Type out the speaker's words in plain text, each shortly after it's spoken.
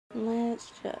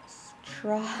let's just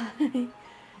try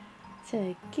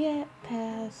to get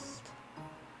past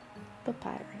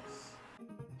Papyrus.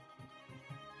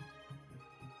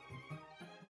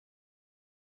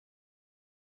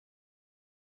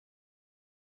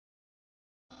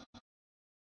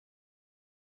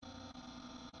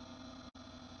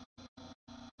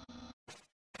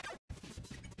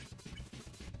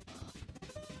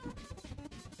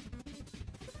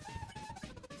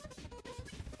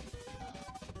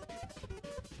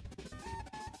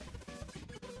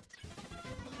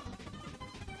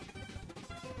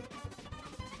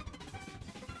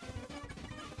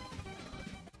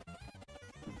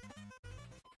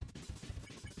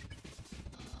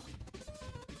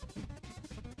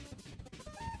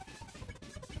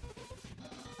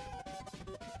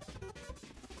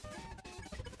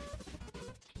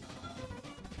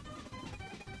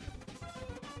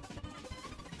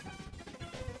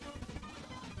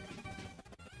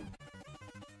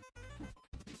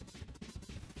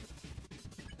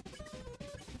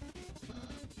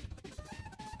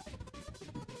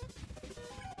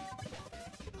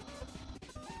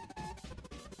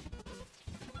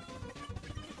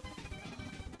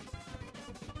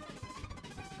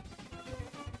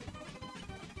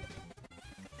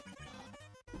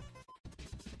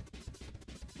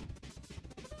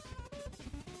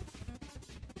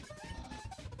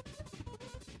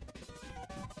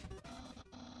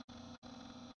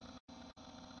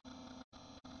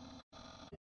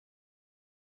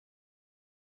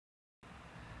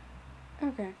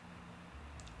 Okay.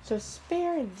 So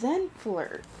spare, then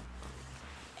flirt.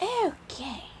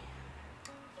 Okay.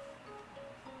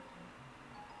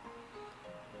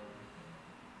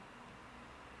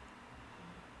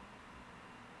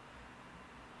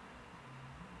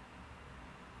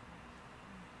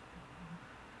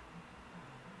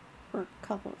 For a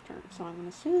couple of turns, so I'm gonna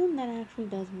assume that actually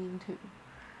does mean 2.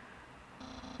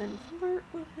 Then flirt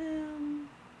with him.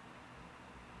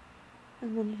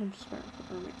 And then you can spare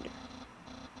for the remainder.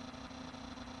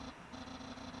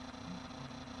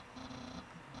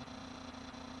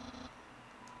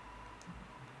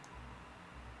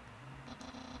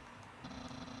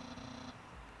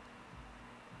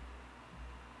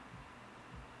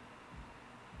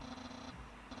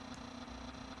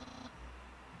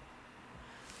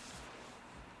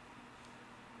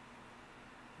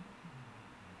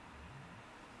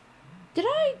 Did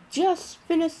I just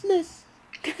finish this?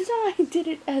 Because I did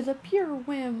it as a pure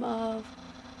whim of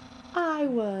I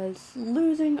was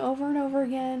losing over and over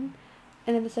again,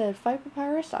 and then it said fight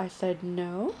Papyrus. I said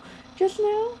no just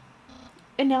now,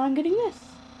 and now I'm getting this.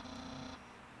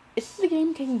 Is the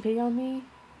game taking pity on me?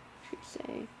 Should we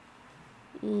say,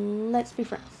 let's be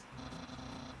friends.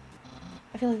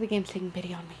 I feel like the game's taking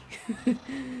pity on me.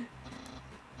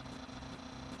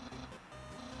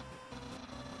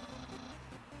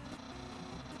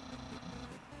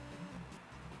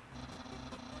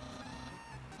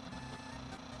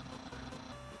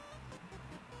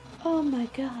 Oh my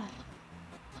god.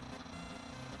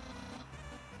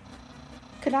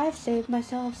 Could I have saved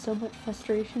myself so much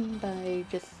frustration by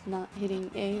just not hitting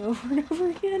A over and over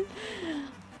again?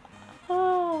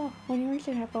 Oh, when you reach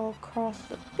the capital, cross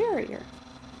the barrier.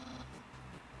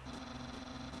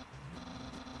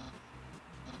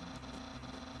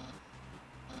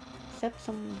 Except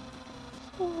some...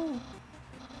 Oh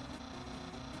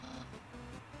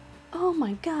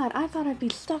my god, I thought I'd be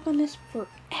stuck on this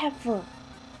forever.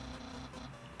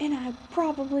 And I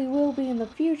probably will be in the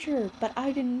future, but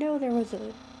I didn't know there was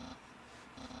the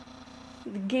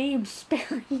game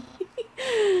sparing me.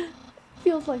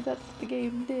 Feels like that's what the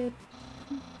game did.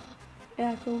 And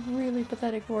I feel really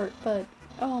pathetic for it, but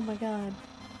oh my god.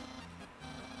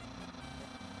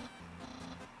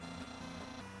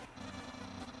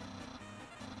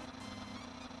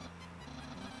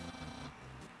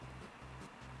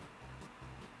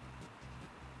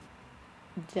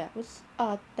 That was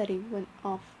odd that he went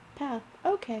off path.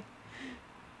 Okay.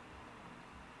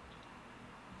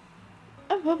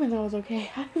 I'm hoping that was okay.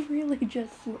 I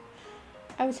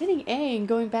was hitting A and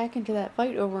going back into that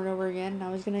fight over and over again, and I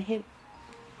was gonna hit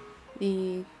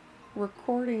the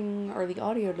recording, or the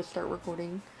audio to start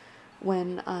recording,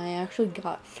 when I actually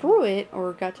got through it,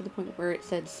 or got to the point where it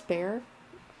said spare,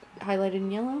 highlighted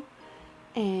in yellow,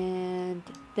 and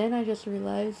then I just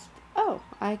realized, oh,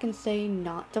 I can say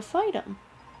not to fight him.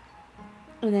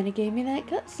 And then it gave me that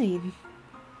cutscene.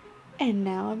 And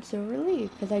now I'm so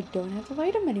relieved, because I don't have to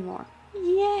fight him anymore.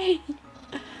 Yay!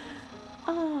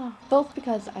 Both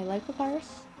because I like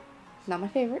Papyrus. It's not my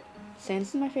favorite. Sans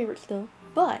is my favorite still.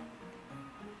 But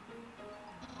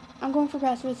I'm going for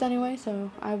pacifist anyway, so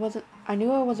I wasn't I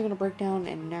knew I wasn't going to break down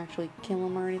and actually kill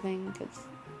him or anything, because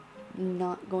I'm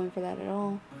not going for that at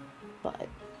all, but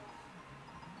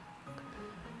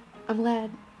I'm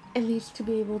glad at least to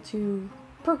be able to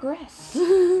progress.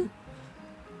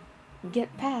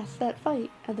 Get past that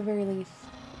fight at the very least.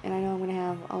 And I know I'm going to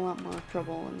have a lot more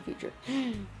trouble in the future.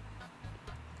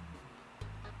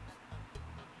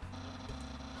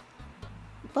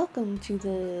 Welcome to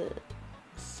the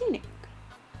scenic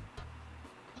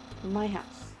my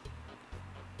house.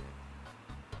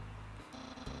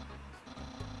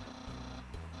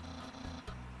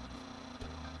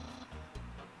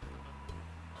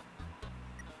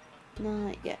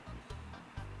 Not yet.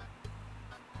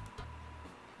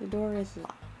 The door is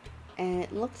locked, and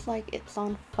it looks like it's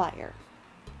on fire.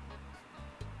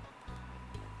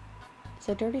 It's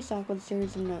a dirty sock with a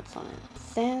series of notes on it.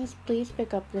 Sans, please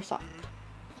pick up your sock.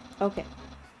 Okay.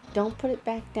 Don't put it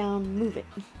back down, move it.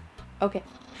 Okay.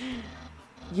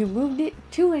 You moved it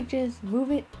 2 inches, move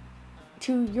it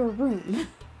to your room.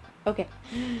 Okay.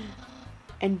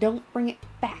 And don't bring it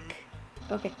back.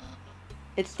 Okay.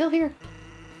 It's still here.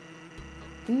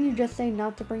 Didn't you just say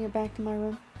not to bring it back to my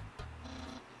room?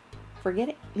 Forget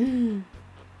it.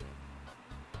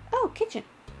 Oh, kitchen.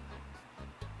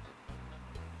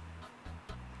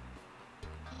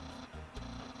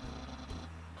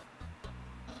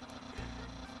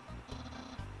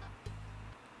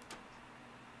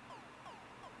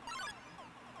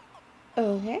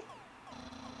 Okay.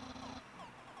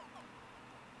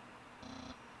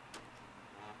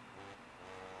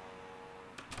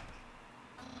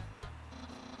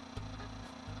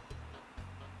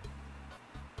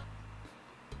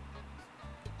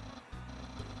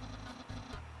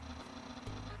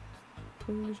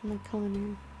 Where's my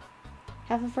culinary?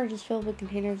 Half the fridge is filled with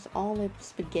containers all labeled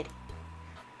spaghetti.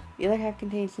 The other half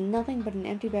contains nothing but an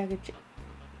empty bag of chips.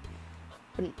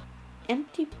 An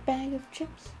empty bag of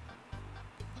chips?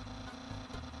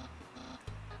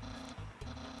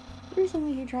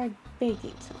 Recently he tried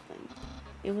baking something.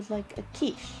 It was like a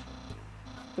quiche,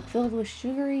 but filled with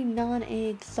sugary,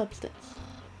 non-egg substance.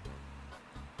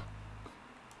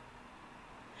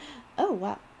 Oh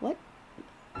wow, what?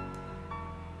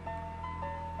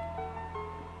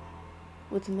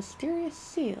 With a mysterious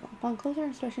seal. Upon closer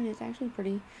inspection, it's actually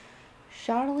pretty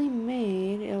shoddily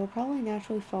made. It will probably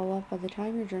naturally fall off by the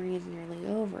time your journey is nearly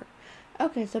over.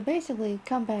 Okay, so basically,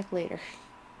 come back later.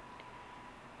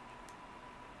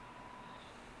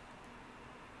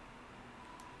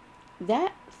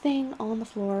 That thing on the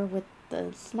floor with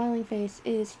the smiling face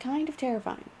is kind of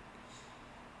terrifying.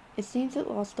 It seems it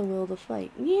lost the will to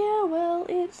fight. Yeah, well,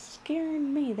 it's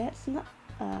scaring me. That's not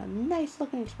a nice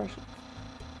looking expression.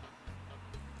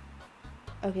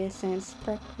 Okay,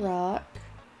 Sandspec Rock.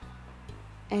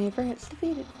 And he forgets to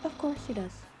feed it. Of course he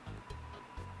does.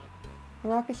 The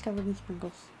rock is covered in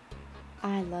sprinkles.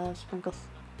 I love sprinkles.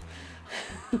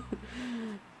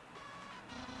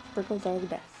 Sprinkles are the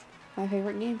best. My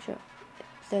favorite game show. It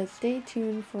says stay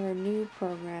tuned for a new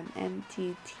program,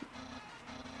 MTT.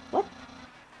 What?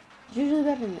 It's usually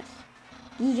better than this.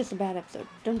 This is just a bad episode.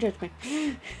 Don't judge me.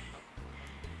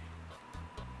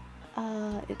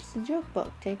 It's a joke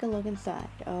book. Take a look inside.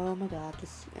 Oh my god, this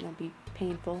is gonna be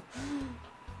painful.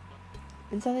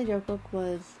 Inside the joke book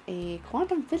was a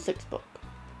quantum physics book.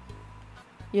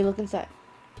 You look inside.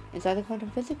 Inside the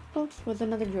quantum physics books was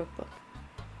another joke book.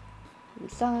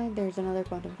 Inside, there's another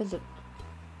quantum physics.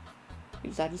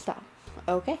 You decide to stop.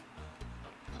 Okay.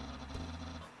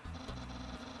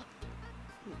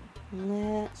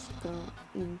 Let's go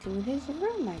into his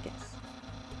room, I guess.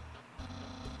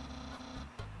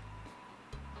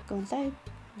 Go inside?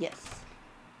 Yes.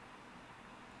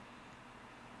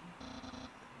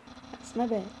 That's my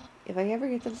bed. If I ever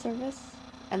get to the surface,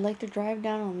 I'd like to drive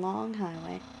down a long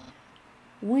highway.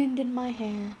 Wind in my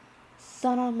hair,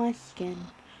 sun on my skin.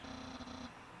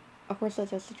 Of course,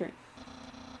 that's just a dream.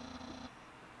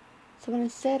 So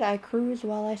instead, I cruise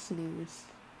while I snooze.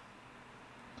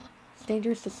 It's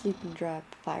dangerous to sleep in Great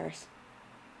Papyrus.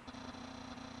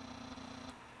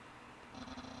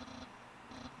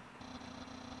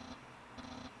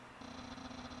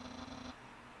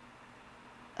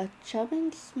 A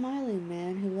chubbing, smiling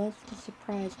man who loves to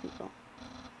surprise people.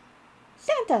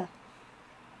 Santa!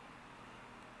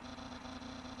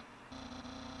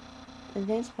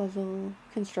 Advanced puzzle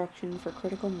construction for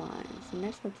critical minds. The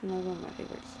next book's another one of my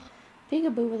favorites.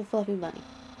 Peekaboo with a fluffy bunny.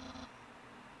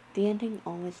 The ending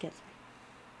always gets me.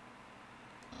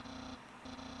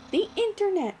 The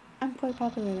internet! I'm quite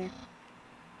popular there.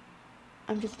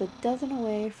 I'm just a dozen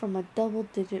away from a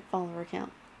double-digit follower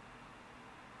count.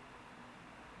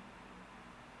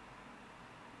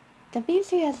 That means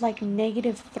he has like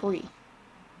 -3.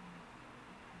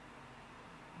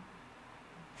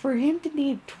 For him to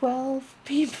need 12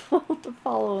 people to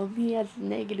follow him, he has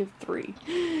 -3.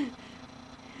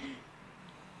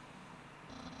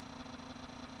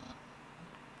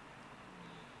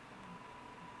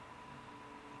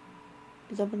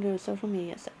 It's open to a social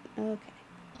media site. Okay.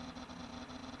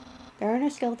 There are no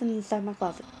skeletons inside my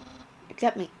closet.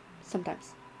 Except me.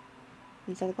 Sometimes.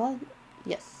 Inside the closet?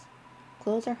 Yes.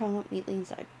 Clothes are hung up neatly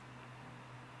inside.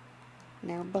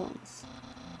 And there are bones.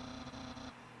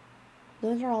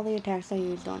 Those are all the attacks I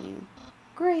used on you.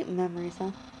 Great memories,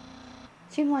 huh?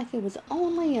 Seemed like it was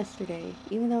only yesterday,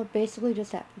 even though it basically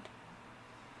just happened.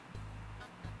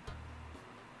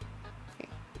 Okay.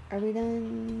 Are we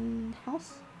done?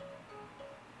 House?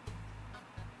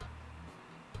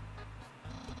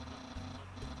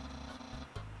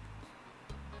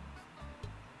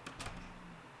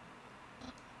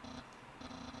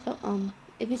 So,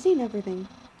 if you've seen everything, do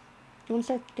you want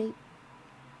to start the date?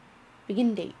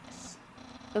 Begin dates.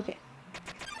 Okay.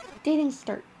 Dating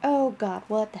start. Oh god,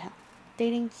 what the hell?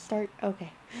 Dating start.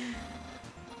 Okay.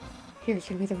 Here's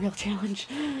gonna be the real challenge.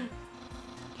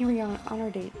 Here we are on our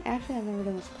date. Actually, I've never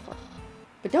done this before.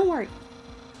 But don't worry.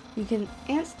 You can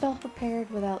spell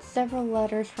prepared without several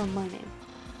letters from my name.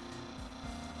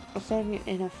 I'll send you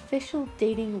an official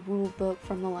dating rule book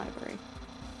from the library.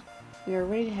 We are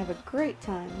ready to have a great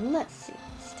time. Let's see.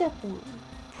 Step 1.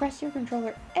 Press your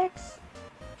controller X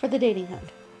for the dating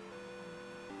hunt.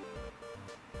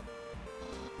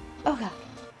 Oh god.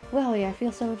 Well, yeah, I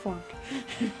feel so informed.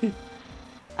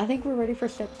 I think we're ready for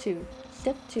step 2.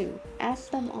 Step 2. Ask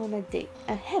them on a date.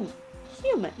 Ahem.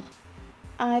 Human.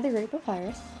 I, the Great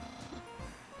Papyrus,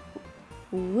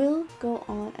 will go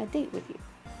on a date with you.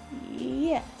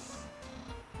 Yes.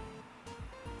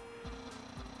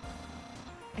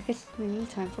 I guess it's maybe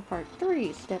time for part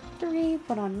 3. Step 3.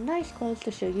 Put on nice clothes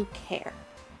to show you care.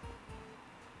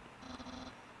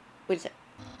 Wait a sec.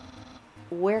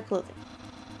 Wear clothing.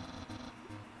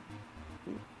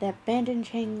 That bandage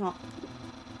hanging off.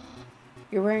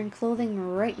 You're wearing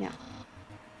clothing right now.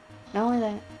 Not only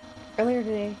that, earlier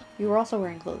today, you were also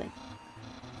wearing clothing.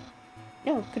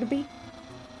 No, could it be?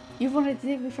 You've wanted to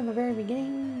date me from the very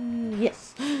beginning?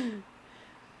 Yes.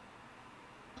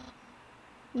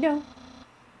 No.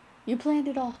 You planned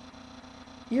it all.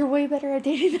 You're way better at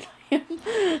dating than I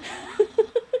am.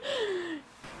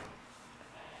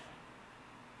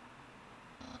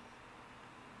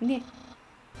 Yeah.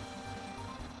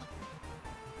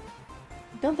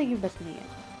 Don't think you've bested me yet.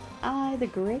 I, the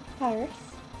Great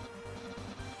Papyrus,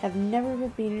 have never been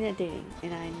beaten at dating,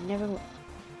 and I never will.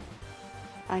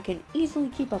 I can easily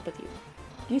keep up with you.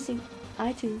 You see,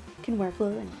 I too can wear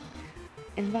clothing.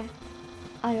 In fact,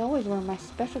 I always wear my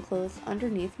special clothes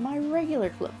underneath my regular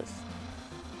clothes.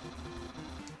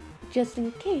 Just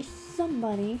in case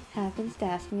somebody happens to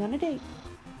ask me on a date.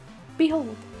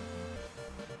 Behold.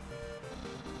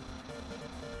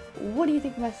 What do you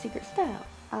think of my secret style?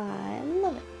 I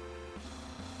love it.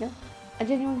 No, a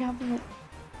genuine compliment.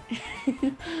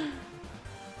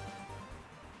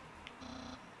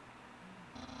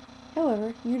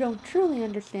 However, you don't truly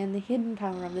understand the hidden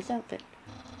power of this outfit.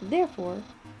 Therefore,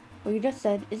 what you just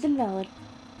said is invalid.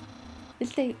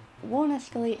 This date won't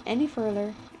escalate any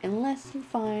further unless you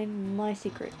find my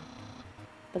secret.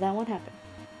 But that won't happen.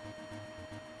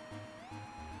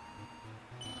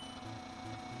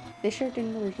 This shirt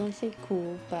didn't originally say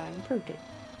cool, but I improved it.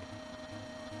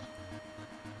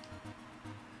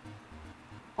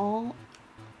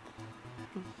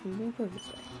 Let me improve this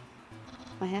way.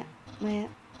 My hat, my hat,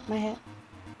 my hat.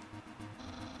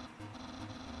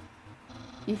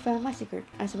 You found my secret.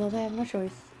 I suppose I have no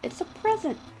choice. It's a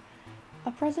present!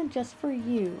 A present just for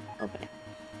you. Open it.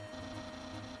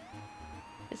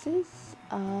 This is,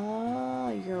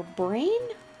 your brain?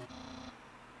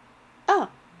 Oh!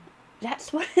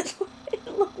 That's what it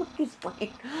looked like, his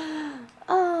brain.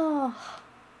 Oh.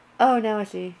 Oh, now I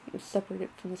see. It's separated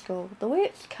from the skull. The way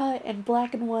it's cut and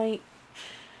black and white,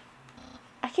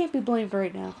 I can't be blamed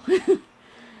right now.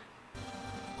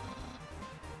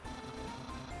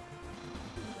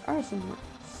 Arson work.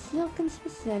 Silken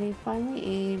spaghetti, finely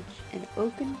aged, and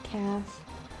oaken cast,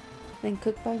 then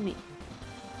cooked by me.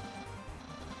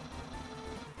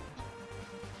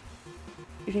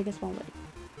 You take a small bite.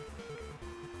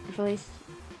 Release.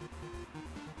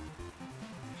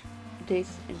 The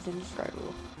taste is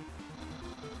indescribable.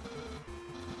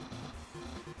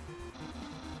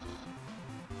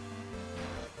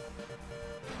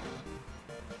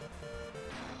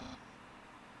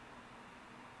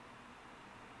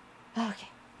 Okay.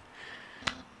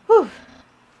 Whew.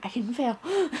 I didn't fail.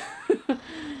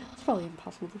 It's probably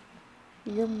impossible to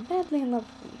fail. You're madly in love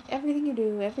with me. Everything you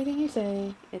do, everything you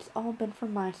say, it's all been for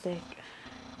my sake.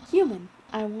 Human,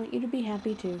 I want you to be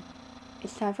happy too.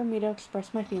 It's time for me to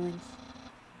express my feelings.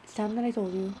 It's time that I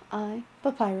told you,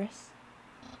 Papyrus.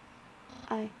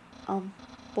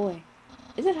 Boy.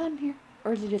 Is it hot in here?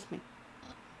 Or is it just me?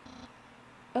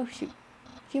 Oh shoot.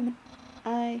 Human,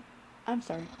 I'm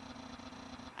sorry.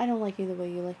 I don't like you the way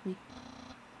you like me.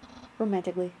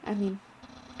 Romantically, I mean,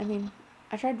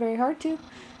 I tried very hard to.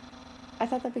 I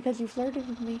thought that because you flirted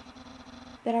with me,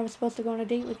 that I was supposed to go on a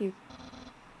date with you.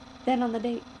 Then on the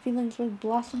date, feelings would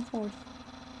blossom forth.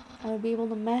 I would be able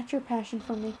to match your passion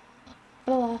for me.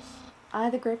 But alas, I,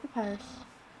 the Great Papyrus,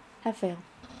 have failed.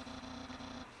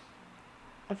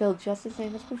 I failed just the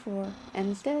same as before, and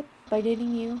instead, by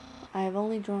dating you, I have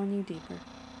only drawn you deeper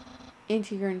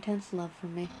into your intense love for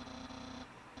me.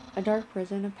 A dark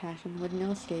prison of passion with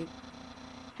no escape.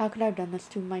 How could I have done this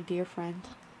to my dear friend?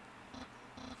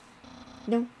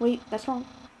 No, wait, that's wrong.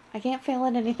 I can't fail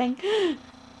at anything.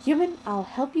 Human, I'll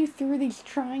help you through these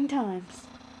trying times.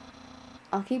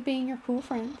 I'll keep being your cool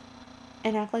friend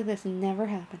and act like this never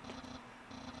happened.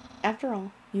 After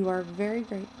all, you are very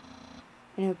great,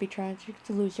 and it would be tragic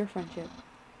to lose your friendship.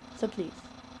 So please,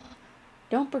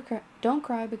 don't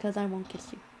cry because I won't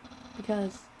kiss you,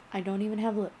 because I don't even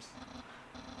have lips.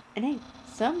 And hey,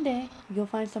 someday you'll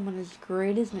find someone as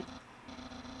great as me.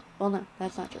 Well, no,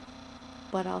 that's not true.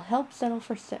 But I'll help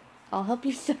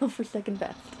you settle for second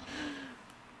best.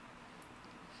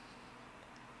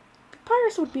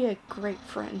 Papyrus would be a great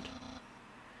friend.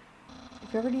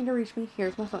 If you ever need to reach me,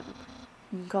 here's my phone number.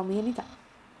 You can call me anytime.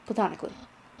 Platonically.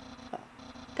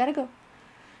 Gotta go.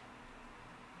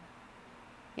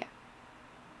 Yeah.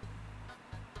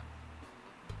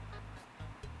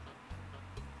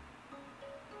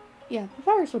 Yeah,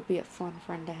 Papyrus would be a fun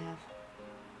friend to have.